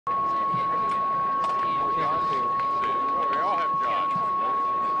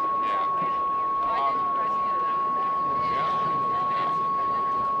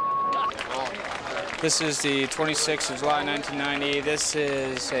This is the 26th of July, 1990. This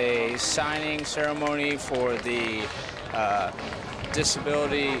is a signing ceremony for the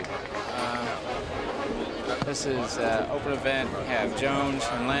disability. This is an open event. We have Jones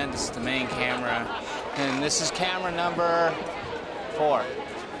and Lent. This is the main camera. And this is camera number 4.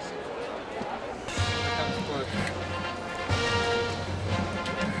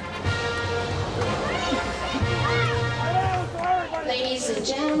 Ladies and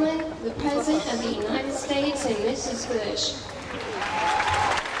gentlemen, the President of the United States and Mrs. Bush.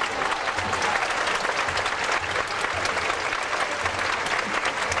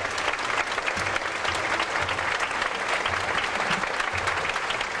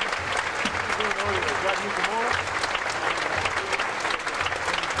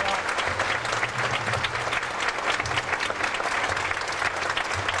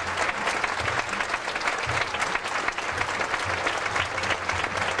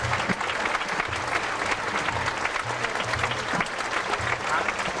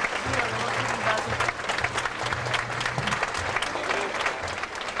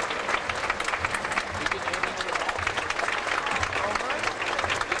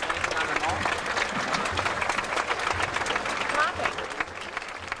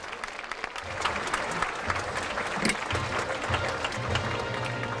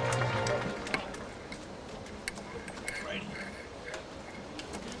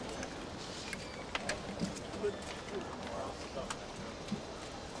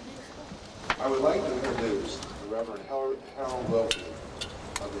 I would like to introduce the Reverend Harold Wilkie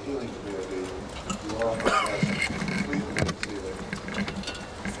of the Healing Community, who also has please remain seated.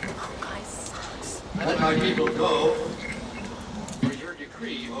 Let my people go for your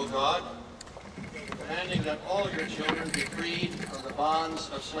decree, O God, commanding that all your children be freed from the bonds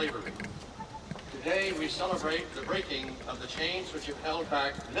of slavery. Today we celebrate the breaking of the chains which have held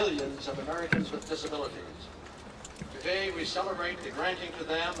back millions of Americans with disabilities. Today we celebrate the granting to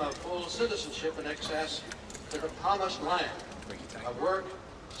them of full citizenship and access to the promised land of work,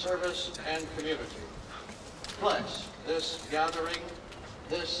 service, and community. Bless this gathering,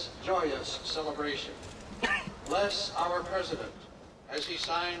 this joyous celebration. Bless our President as he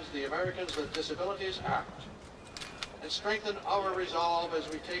signs the Americans with Disabilities Act, and strengthen our resolve as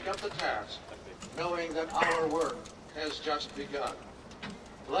we take up the task, knowing that our work has just begun.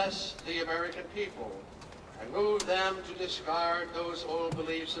 Bless the American people and move them to discard those old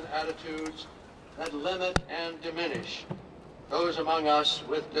beliefs and attitudes that limit and diminish those among us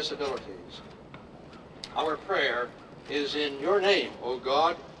with disabilities. Our prayer is in your name, O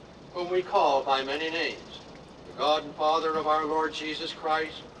God, whom we call by many names, the God and Father of our Lord Jesus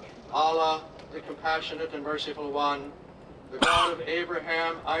Christ, Allah, the compassionate and merciful one, the God of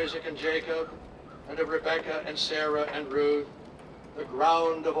Abraham, Isaac, and Jacob, and of Rebekah and Sarah and Ruth, the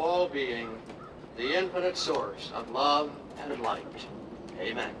ground of all being, the infinite source of love and light.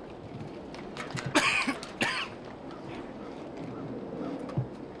 Amen.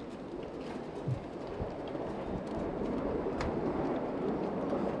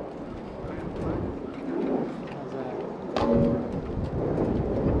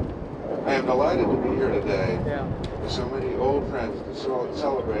 I am delighted to be here today with so many old friends to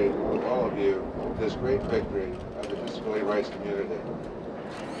celebrate with all of you this great victory of the disability rights community.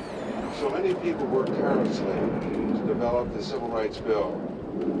 So many people worked tirelessly to develop the Civil Rights Bill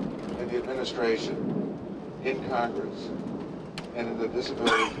in the administration, in Congress, and in the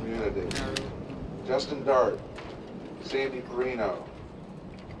disability community. Justin Dart, Sandy Perino,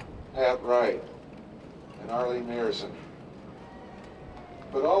 Pat Wright, and Arlene Mearson.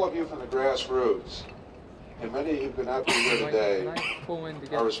 But all of you from the grassroots, and many who could not be here today,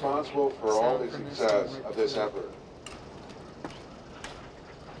 are responsible for all the success of this effort.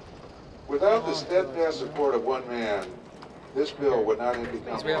 Without the steadfast support of one man, this bill would not have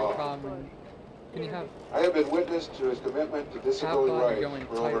become law. I have been witness to his commitment to disability rights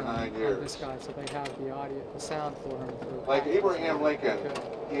for over 9 years. Like Abraham Lincoln,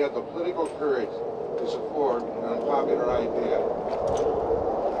 he had the political courage to support an unpopular idea.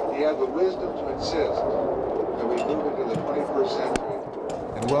 He had the wisdom to insist that we move into the 21st century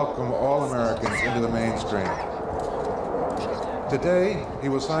and welcome all Americans into the mainstream. Today, he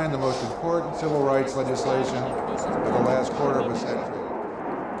will sign the most important civil rights legislation of the last quarter of a century.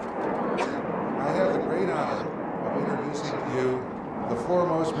 I have the great honor of introducing to you the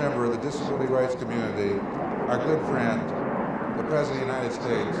foremost member of the disability rights community, our good friend, the President of the United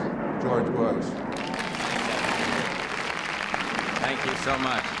States, George Bush. Thank you so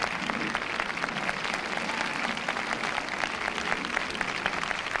much.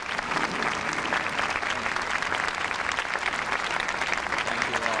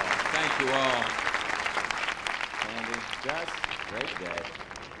 Thank you all. today.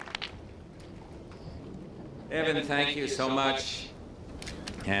 Evan, thank you so much,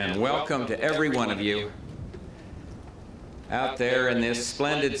 and welcome to every one of you out there in this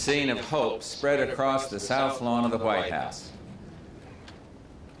splendid scene of hope spread across the south lawn of the White House.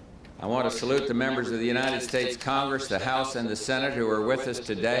 I want to salute the members of the United States Congress, the House, and the Senate who are with us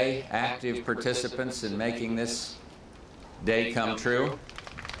today, active participants in making this day come true.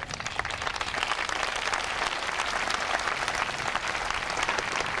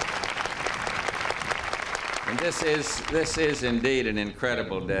 And this is indeed an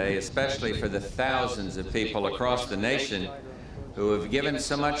incredible day, especially for the thousands of people across the nation who have given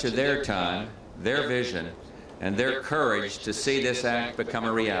so much of their time, their vision, and their courage to see this act become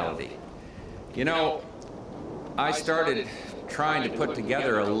a reality. You know, I started trying to put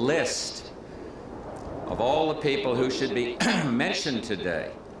together a list of all the people who should be mentioned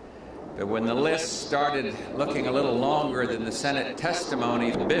today. But when the list started looking a little longer than the Senate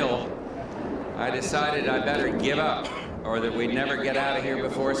testimony bill, I decided I better give up, or that we'd never get out of here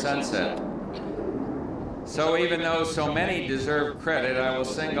before sunset. So even though so many deserve credit, I will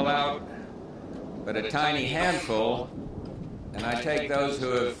single out but a tiny handful, and I take those who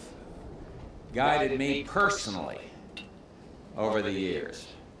have guided me personally over the years.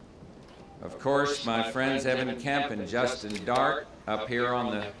 Of course, my friends Evan Kemp and Justin Dart up here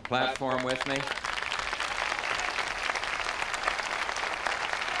on the platform with me.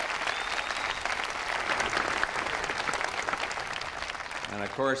 And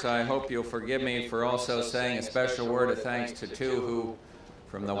of course, I hope you'll forgive me for also saying a special word of thanks to two who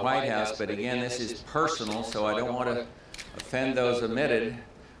from the White House, but again, this is personal, so I don't want to offend those omitted.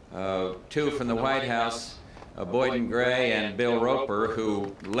 Two from the White House, Boyden Gray and Bill Roper,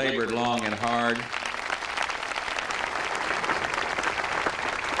 who labored long and hard.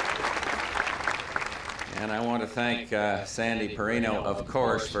 And I want to thank Sandy Perino, of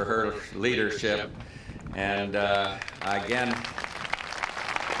course, for her leadership. And again,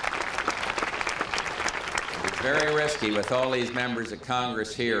 very risky with all these members of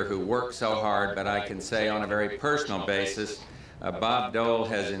Congress here who work so hard, but I can say on a very personal basis, Bob Dole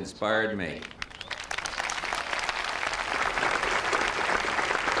has inspired me.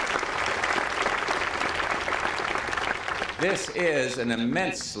 This is an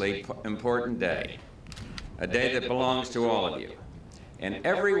immensely important day, a day that belongs to all of you. And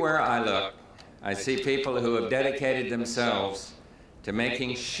everywhere I look, I see people who have dedicated themselves to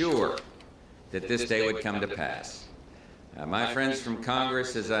making sure that this day would come to pass. My friends from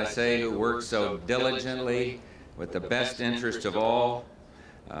Congress, as I say, who work so diligently with the best interest of all,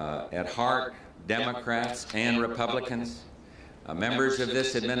 at heart, Democrats and Republicans, members of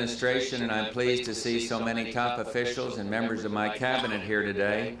this administration, and I'm pleased to see so many top officials and members of my cabinet here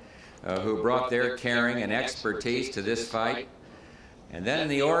today who brought their caring and expertise to this fight, and then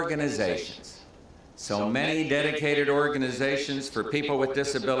the organizations. So many dedicated organizations for people with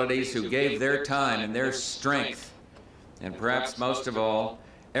disabilities who gave their time and their strength. And perhaps most of all,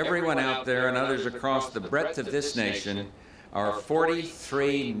 everyone out there and others across the breadth of this nation are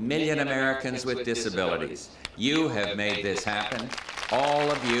 43 million Americans with disabilities. You have made this happen. All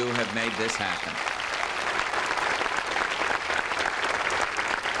of you have made this happen.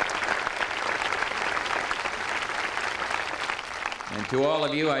 And to all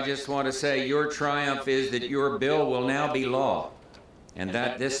of you, I just want to say your triumph is that your bill will now be law, and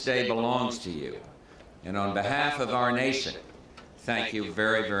that this day belongs to you. And on behalf of our nation, thank you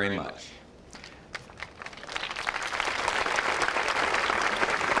very, very much.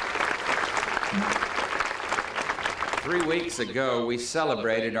 Three weeks ago, we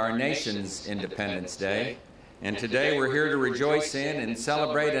celebrated our nation's Independence Day. And today we're here to rejoice in and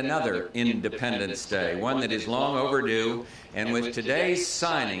celebrate another Independence Day, one that is long overdue. And with today's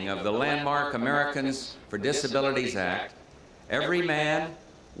signing of the landmark Americans for Disabilities Act, every man,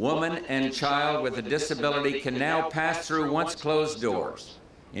 woman, and child with a disability can now pass through once closed doors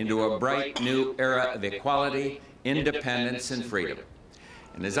into a bright new era of equality, independence, and freedom.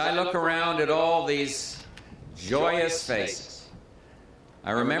 And as I look around at all these joyous faces,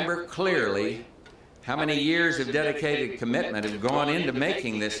 I remember clearly how many years of dedicated commitment have gone into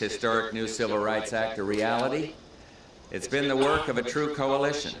making this historic new Civil Rights Act a reality. It's been the work of a true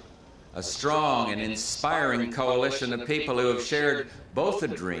coalition, a strong and inspiring coalition of people who have shared both a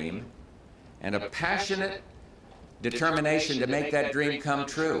dream and a passionate determination to make that dream come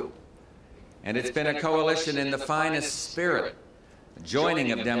true. And it's been a coalition in the finest spirit,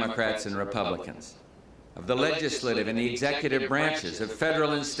 joining of Democrats and Republicans, of the legislative and the executive branches, of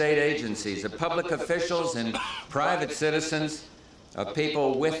federal and state agencies, of public officials and private citizens, of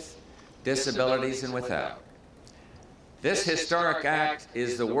people with disabilities and without. This historic act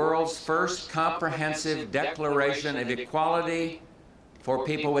is the world's first comprehensive declaration of equality for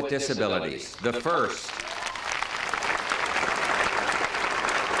people with disabilities, the first.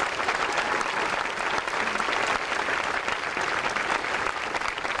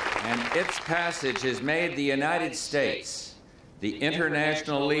 And its passage has made the United States the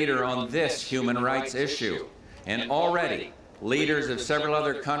international leader on this human rights issue. And already, leaders of several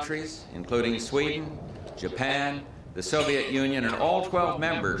other countries, including Sweden, Japan, the Soviet Union, and all 12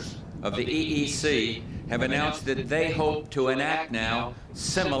 members of the EEC have announced that they hope to enact now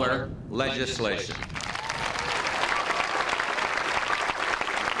similar legislation.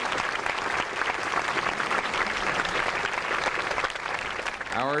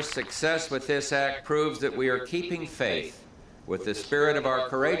 Our success with this act proves that we are keeping faith with the spirit of our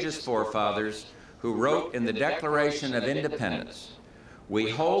courageous forefathers who wrote in the Declaration of Independence. We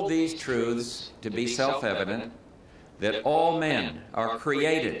hold these truths to be self-evident, that all men are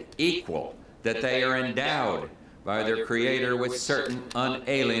created equal, that they are endowed by their Creator with certain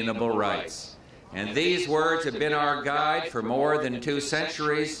unalienable rights. And these words have been our guide for more than 2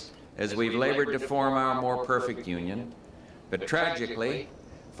 centuries as we've labored to form our more perfect union. But tragically,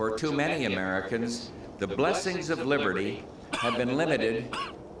 for too many Americans, the blessings of liberty have been limited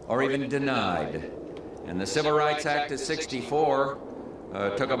or even denied. And the Civil Rights Act of '64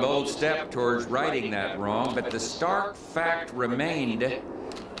 took a bold step towards righting that wrong, but the stark fact remained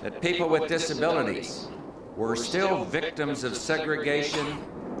that people with disabilities were still victims of segregation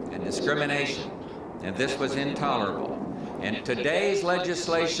and discrimination, and this was intolerable. And today's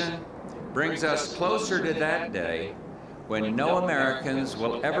legislation brings us closer to that day when no Americans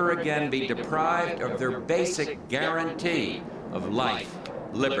will ever again be deprived of their basic guarantee of life,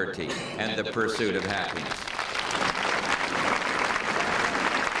 liberty, and the pursuit of happiness.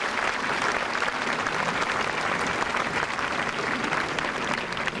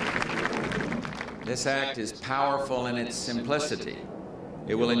 This act is powerful in its simplicity.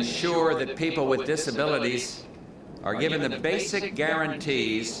 It will ensure that people with disabilities are given the basic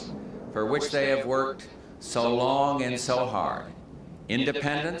guarantees for which they have worked so long and so hard.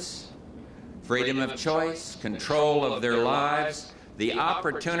 Independence, freedom of choice, control of their lives, the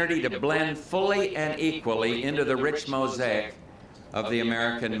opportunity to blend fully and equally into the rich mosaic of the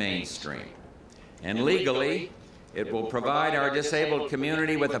American mainstream. And legally, it will provide our disabled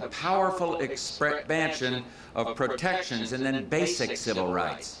community with a powerful expansion of protections and then basic civil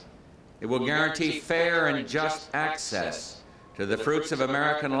rights. It will guarantee fair and just access to the fruits of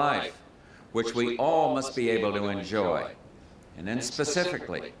American life, which we all must be able to enjoy. And then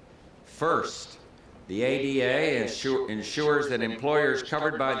specifically, first, the ADA ensures that employers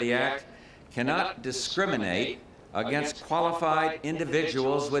covered by the Act cannot discriminate against qualified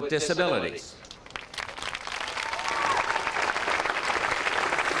individuals with disabilities.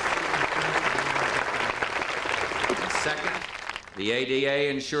 Second, the ADA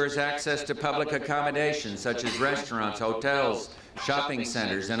ensures access to public accommodations such as restaurants, hotels, shopping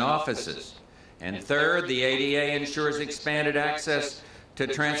centers, and offices. And third, the ADA ensures expanded access to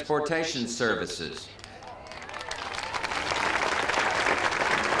transportation services.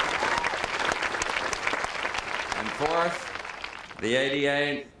 And fourth, the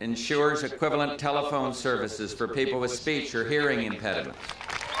ADA ensures equivalent telephone services for people with speech or hearing impediments.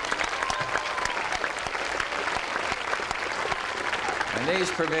 And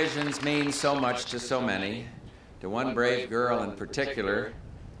these provisions mean so much to so many. To one brave girl in particular,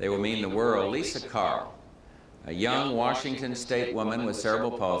 they will mean the world. Lisa Carl, a young Washington State woman with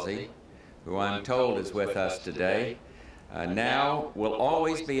cerebral palsy, who I'm told is with us today, now will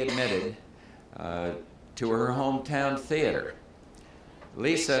always be admitted to her hometown theater.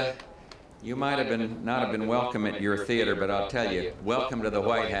 Lisa, you might have not have been welcome at your theater, but I'll tell you, welcome to the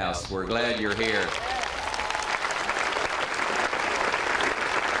White House. We're glad you're here.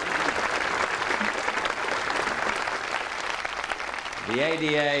 The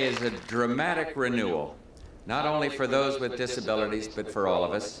ADA is a dramatic renewal, not only for those with disabilities, but for all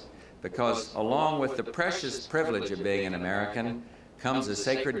of us, because along with the precious privilege of being an American comes a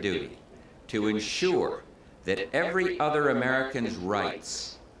sacred duty to ensure that every other American's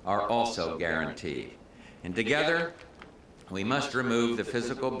rights are also guaranteed. And together, we must remove the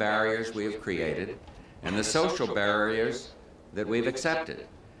physical barriers we have created and the social barriers that we've accepted.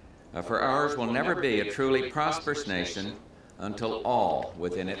 For ours will never be a truly prosperous nation until all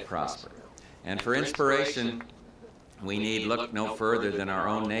within it prosper. And for inspiration, we need look no further than our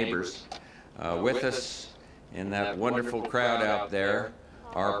own neighbors. With us in that wonderful crowd out there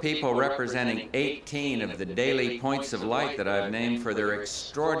are people representing 18 of the daily points of light that I've named for their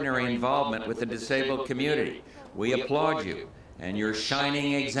extraordinary involvement with the disabled community. We applaud you and your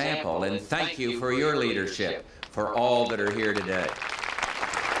shining example, and thank you for your leadership for all that are here today.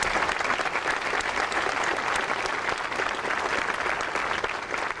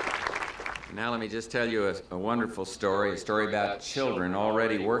 Now let me just tell you a wonderful story, a story about children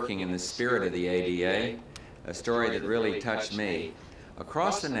already working in the spirit of the ADA, a story that really touched me.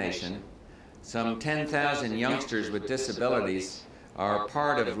 Across the nation, some 10,000 youngsters with disabilities are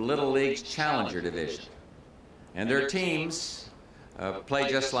part of Little League's Challenger Division. And their teams play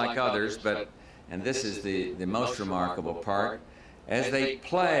just like others, but, and this is the most remarkable part, as they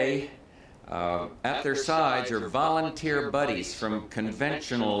play, at their sides are volunteer buddies from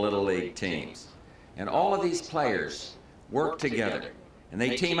conventional Little League teams. And all of these players work together. And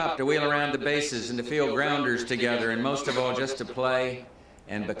they team up to wheel around the bases and to field grounders together, and most of all just to play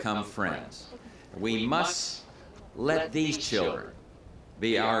and become friends. We must let these children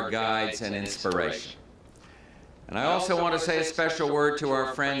be our guides and inspiration. And I also want to say a special word to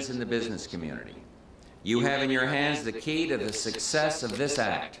our friends in the business community. You have in your hands the key to the success of this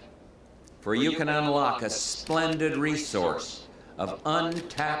act, for you can unlock a splendid resource of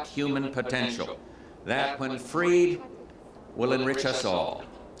untapped human potential that, when freed, will enrich us all.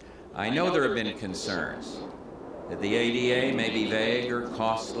 I know there have been concerns that the ADA may be vague or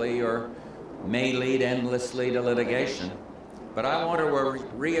costly or may lead endlessly to litigation, but I want to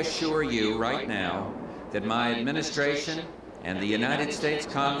reassure you right now that my administration and the United States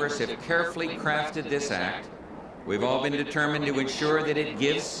Congress have carefully crafted this act. We've all been determined to ensure that it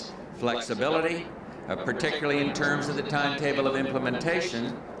gives flexibility, particularly in terms of the timetable of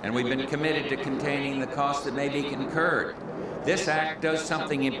implementation, and we've been committed to containing the costs that may be incurred. This act does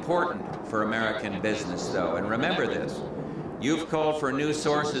something important for American business, though, and remember this. You've called for new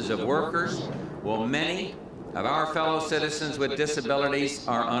sources of workers. Well, many of our fellow citizens with disabilities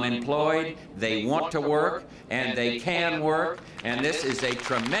are unemployed. They want to work, and they can work, and this is a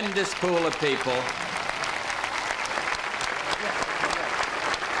tremendous pool of people.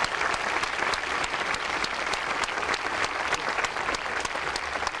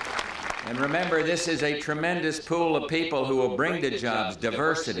 And remember, this is a tremendous pool of people who will bring to jobs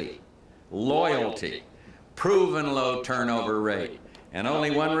diversity, loyalty, proven low turnover rate, and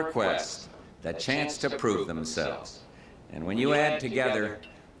only one request, the chance to prove themselves. And when you add together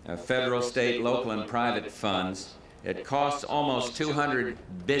federal, state, local, and private funds, it costs almost $200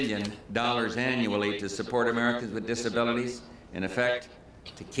 billion annually to support Americans with disabilities, in effect,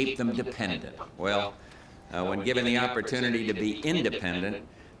 to keep them dependent. Well, when given the opportunity to be independent,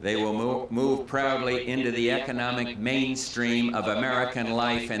 they will move proudly into the economic mainstream of American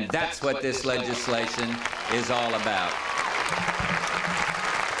life, and that's what this legislation is all about.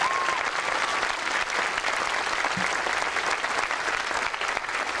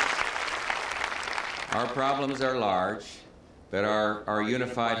 Our problems are large, but our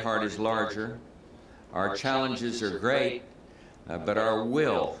unified heart is larger. Our challenges are great, but our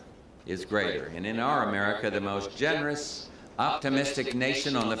will is greater. And in our America, the most generous, optimistic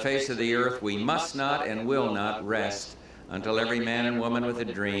nation on the face of the earth, we must not and will not rest until every man and woman with a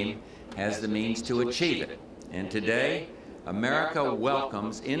dream has the means to achieve it. And today, America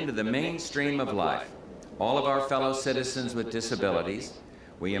welcomes into the mainstream of life all of our fellow citizens with disabilities.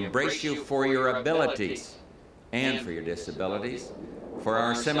 We embrace you for your abilities and for your disabilities, for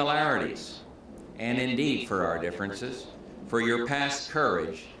our similarities, and indeed for our differences, for your past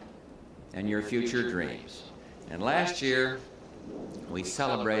courage and your future dreams. And last year, we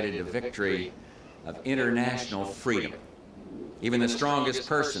celebrated the victory of international freedom. Even the strongest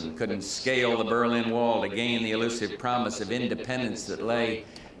person couldn't scale the Berlin Wall to gain the elusive promise of independence that lay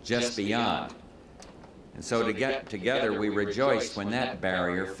just beyond. And so together we rejoiced when that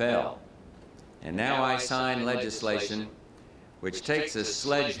barrier fell. And now I sign legislation which takes a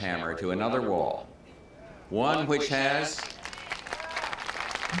sledgehammer to another wall, one which has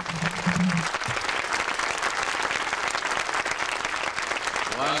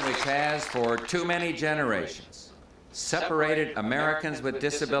for too many generations separated Americans with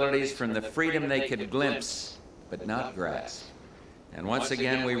disabilities from the freedom they could glimpse but not grasp. And once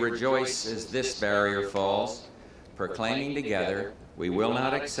again we rejoice as this barrier falls, proclaiming together, we will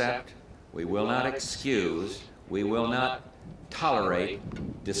not accept, we will not excuse, we will not tolerate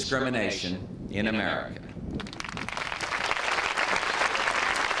discrimination in America.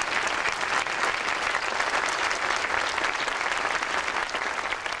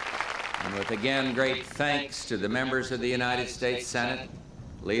 And with again great thanks to the members of the United States Senate,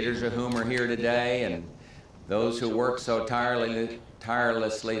 leaders of whom are here today, and those who work so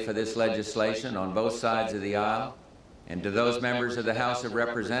tirelessly for this legislation on both sides of the aisle, and to those members of the House of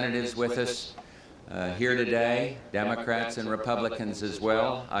Representatives with us here today, Democrats and Republicans as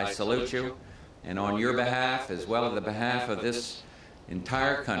well, I salute you. And on your behalf, as well as the behalf of this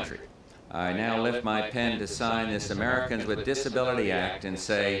entire country, I now lift my pen to sign this Americans with Disabilities Act and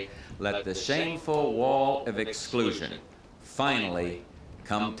say, let the shameful wall of exclusion finally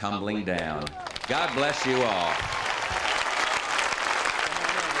come tumbling down. God bless you all.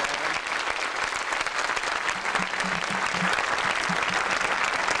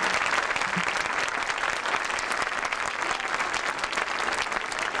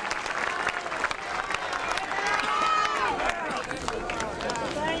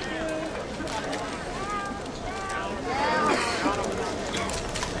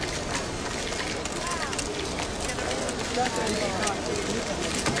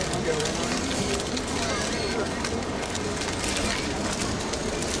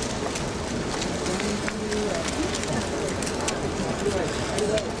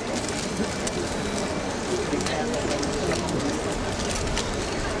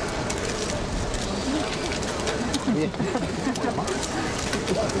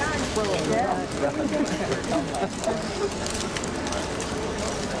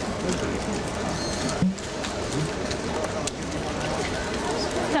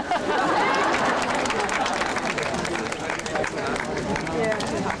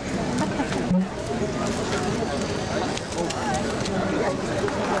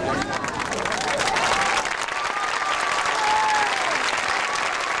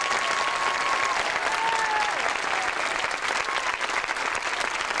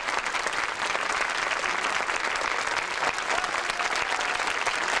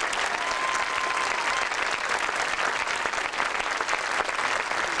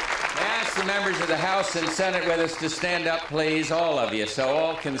 The members of the House and Senate with us to stand up, please, all of you, so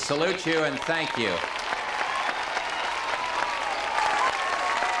all can salute you and thank you.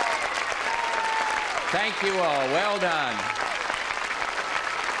 Thank you all. Well done.